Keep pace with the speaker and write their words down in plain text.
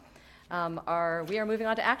We are moving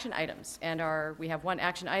on to action items, and we have one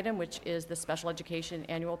action item, which is the special education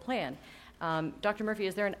annual plan. Dr. Murphy,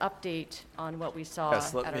 is there an update on what we saw?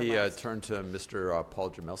 Yes, let me last? turn to Mr. Paul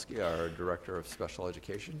Jamelski, our Director of Special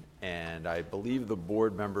Education, and I believe the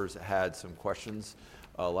board members had some questions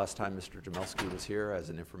last time Mr. Jamelski was here as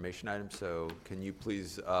an information item, so can you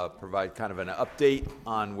please provide kind of an update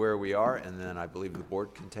on where we are, and then I believe the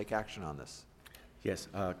board can take action on this. Yes,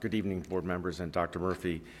 good evening, board members and Dr.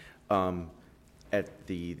 Murphy. At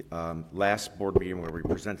the last board meeting where we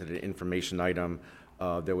presented an information item,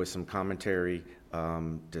 there was some commentary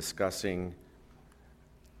discussing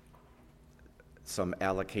some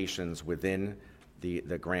allocations within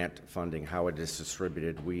the grant funding, how it is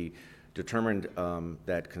distributed. We determined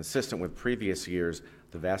that consistent with previous years,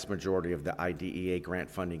 the vast majority of the IDEA grant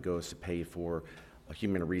funding goes to pay for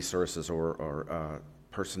human resources or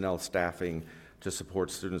personnel staffing to support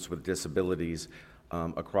students with disabilities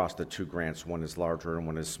across the two grants. One is larger and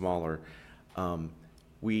one is smaller.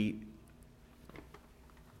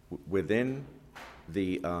 Within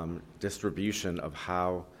the distribution of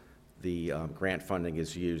how the grant funding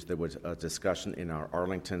is used, there was a discussion in our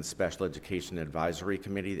Arlington Special Education Advisory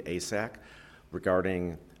Committee, the ASAC,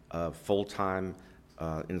 regarding full-time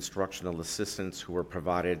instructional assistants who were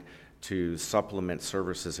provided to supplement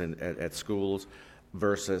services at schools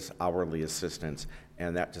versus hourly assistants.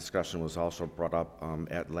 And that discussion was also brought up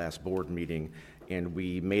at last board meeting, and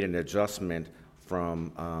we made an adjustment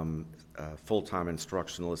from full-time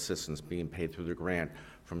instructional assistants being paid through the grant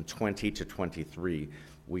from 20 to 23.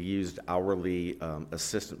 We used hourly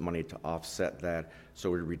assistant money to offset that, so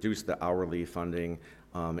we reduced the hourly funding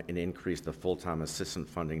and increased the full-time assistant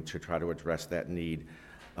funding to try to address that need.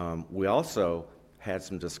 We also had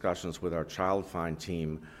some discussions with our Child Find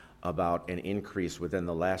team about an increase within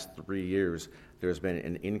the last 3 years. There's been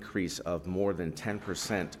an increase of more than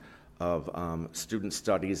 10% of student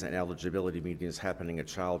studies and eligibility meetings happening at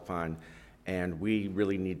Child Find, and we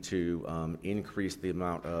really need to increase the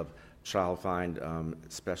amount of Child Find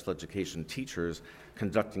special education teachers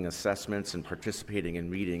conducting assessments and participating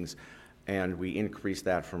in meetings, and we increased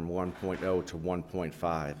that from 1.0 to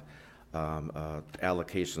 1.5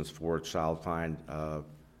 allocations for Child Find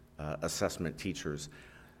assessment teachers.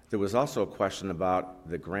 There was also a question about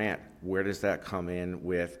the grant. Where does that come in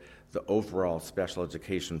with the overall special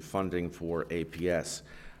education funding for APS?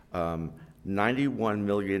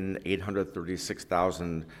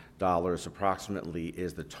 $91,836,000 approximately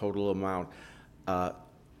is the total amount,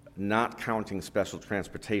 not counting special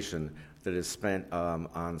transportation, that is spent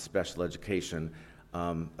on special education.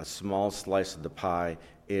 A small slice of the pie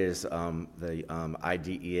is the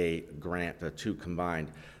IDEA grant, the two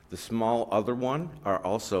combined. The small other one are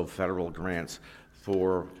also federal grants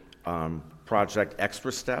for Project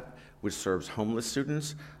Extra Step, which serves homeless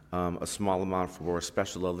students, a small amount for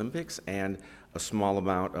Special Olympics, and a small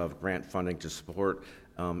amount of grant funding to support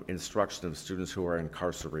instruction of students who are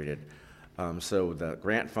incarcerated. So the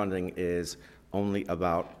grant funding is only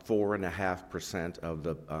about 4.5% of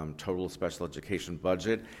the total special education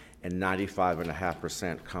budget, and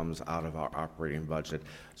 95.5% comes out of our operating budget.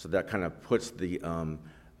 So that kind of puts the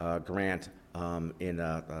grant in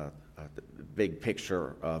a big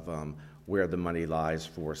picture of where the money lies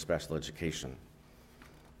for special education.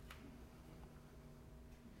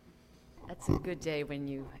 That's a good day when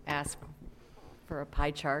you ask for a pie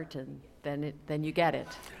chart and then you get it.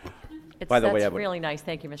 By the way, that's really nice.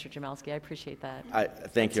 Thank you, Mr. Jamelski. I appreciate that.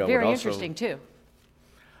 Thank you. It's very interesting, too.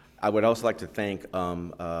 I would also like to thank,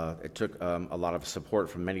 it took a lot of support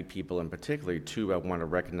from many people, and particularly, too, I want to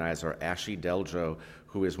recognize our Ashley Deljo,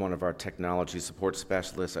 who is one of our technology support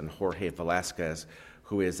specialists, and Jorge Velasquez,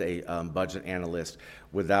 who is a budget analyst.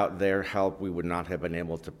 Without their help, we would not have been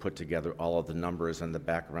able to put together all of the numbers and the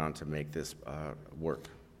background to make this work.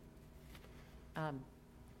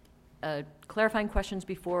 Clarifying questions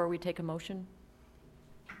before we take a motion?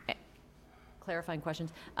 Clarifying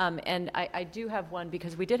questions. And I do have one,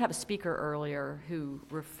 because we did have a speaker earlier who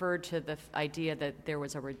referred to the idea that there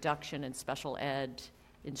was a reduction in special ed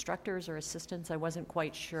instructors or assistants. I wasn't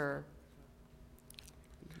quite sure.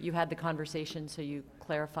 You had the conversation, so you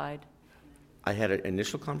clarified? I had an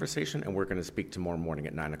initial conversation, and we're going to speak tomorrow morning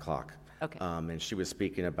at 9 o'clock. Okay. And she was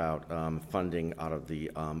speaking about funding out of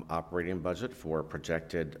the operating budget for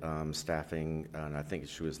projected staffing, and I think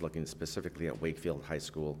she was looking specifically at Wakefield High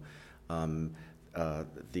School.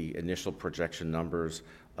 The initial projection numbers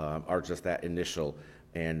are just that initial,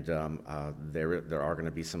 and there are going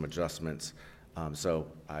to be some adjustments. So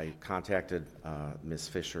I contacted Ms.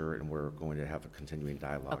 Fisher, and we're going to have a continuing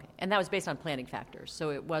dialogue. Okay, and that was based on planning factors, so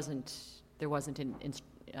there wasn't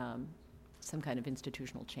some kind of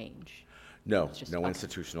institutional change. No, It's just- no okay.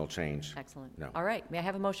 institutional change. Excellent. No. All right, may I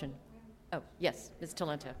have a motion? Oh, yes, Ms.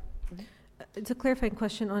 Talento. It's a clarifying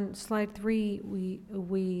question. On slide 3,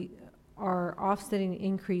 we are offsetting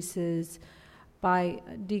increases by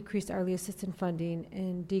decreased hourly assistant funding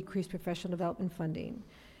and decreased professional development funding.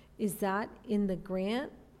 Is that in the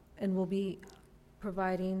grant, and we'll be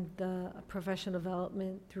providing the professional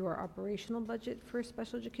development through our operational budget for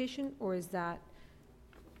special education, or is that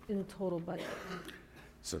in the total budget?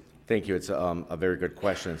 So, thank you. It's a very good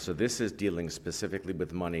question. So this is dealing specifically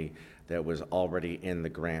with money that was already in the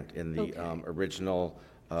grant. In the Okay. original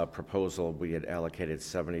proposal, we had allocated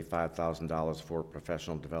 $75,000 for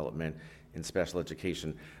professional development in special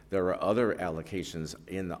education. There are other allocations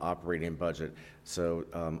in the operating budget. So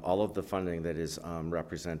all of the funding that is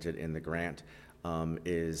represented in the grant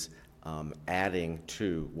is adding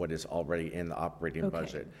to what is already in the operating Okay.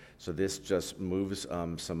 budget. So this just moves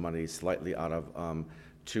some money slightly out of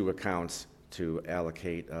two accounts to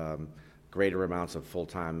allocate greater amounts of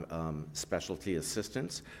full-time specialty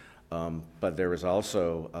assistants. But there is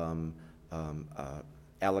also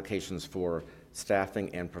allocations for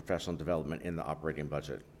staffing and professional development in the operating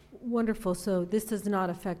budget. Wonderful. So this does not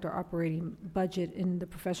affect our operating budget in the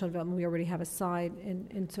professional development we already have aside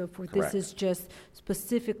and so forth. Correct. This is just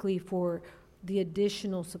specifically for the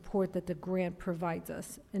additional support that the grant provides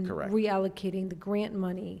us. And Correct. reallocating the grant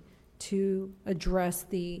money to address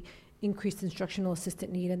the increased instructional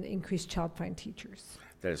assistant need and the increased child find teachers.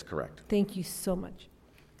 That is correct. Thank you so much.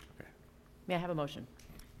 May I have a motion?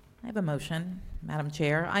 I have a motion, Madam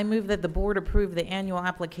Chair. I move that the board approve the annual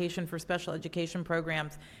application for special education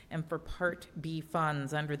programs and for Part B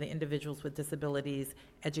funds under the Individuals with Disabilities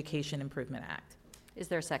Education Improvement Act. Is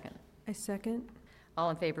there a second? I second.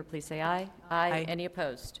 All in favor, please say aye. Aye. Any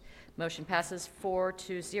opposed? Motion passes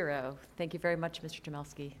 4-0. Thank you very much, Mr.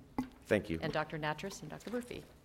 Jamelski, Thank you. and Dr. Nattrass and Dr. Murphy.